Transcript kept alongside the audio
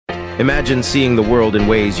Imagine seeing the world in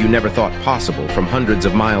ways you never thought possible from hundreds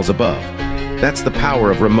of miles above. That's the power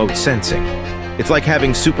of remote sensing. It's like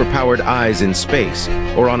having superpowered eyes in space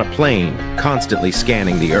or on a plane, constantly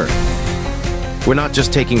scanning the Earth. We're not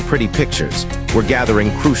just taking pretty pictures, we're gathering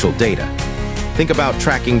crucial data. Think about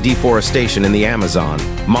tracking deforestation in the Amazon,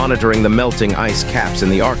 monitoring the melting ice caps in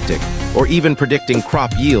the Arctic, or even predicting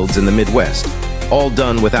crop yields in the Midwest, all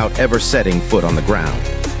done without ever setting foot on the ground.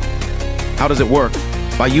 How does it work?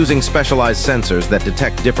 By using specialized sensors that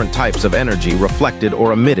detect different types of energy reflected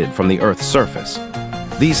or emitted from the Earth's surface.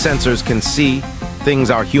 These sensors can see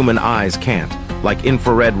things our human eyes can't, like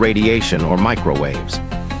infrared radiation or microwaves.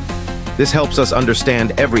 This helps us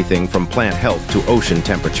understand everything from plant health to ocean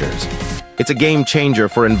temperatures. It's a game changer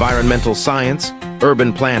for environmental science,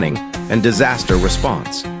 urban planning, and disaster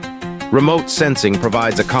response. Remote sensing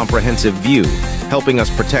provides a comprehensive view, helping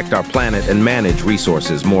us protect our planet and manage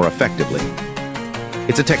resources more effectively.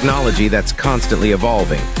 It's a technology that's constantly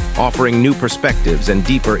evolving, offering new perspectives and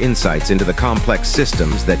deeper insights into the complex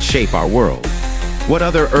systems that shape our world. What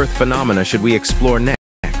other Earth phenomena should we explore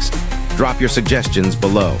next? Drop your suggestions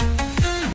below.